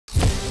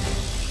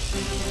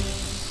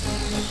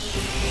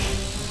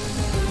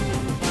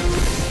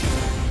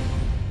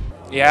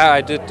Yeah,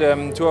 I did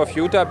Tour of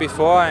Utah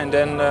before, and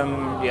then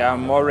yeah,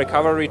 more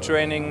recovery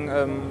training,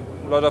 a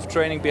lot of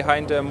training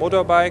behind the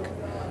motorbike,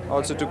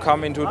 also to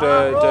come into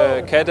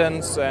the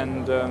cadence,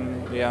 and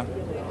yeah.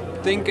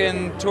 I think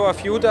in Tour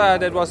of Utah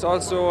that was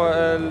also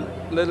a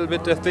little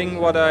bit the thing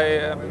what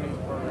I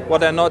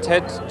not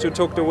had to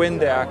took the win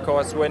there,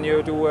 because when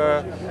you do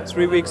a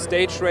 3-week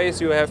stage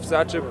race, you have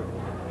such a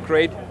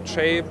great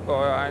shape,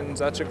 or in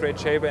such a great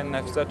shape, and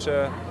have such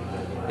a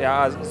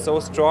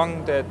so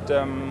strong that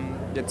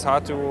it's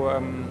hard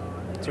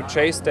to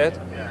chase that.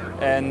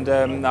 And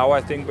now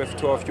I think with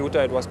Tour of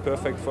Utah it was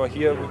perfect for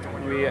here.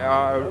 We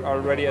are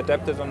already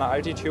adapted on the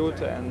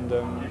altitude, and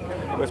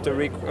with the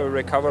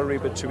recovery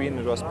between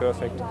it was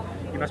perfect.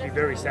 You must be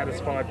very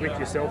satisfied with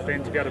yourself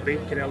then to be able to beat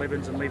Cadel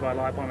Evans and Levi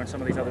Leipheimer and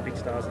some of these other big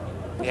stars.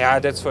 Yeah,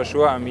 that's for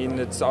sure. I mean,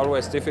 it's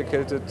always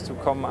difficult to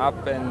come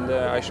up, and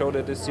I showed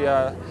it this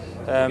year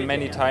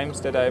many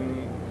times that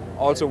I'm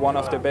also one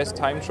of the best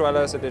time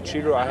trialers at the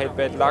Giro. I had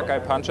bad luck. I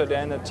punctured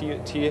there in the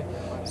T,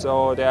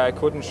 so there I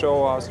couldn't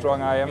show how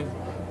strong I am,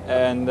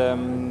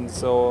 and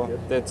so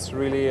that's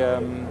really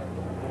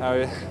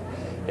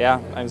yeah,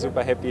 I'm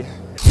super happy.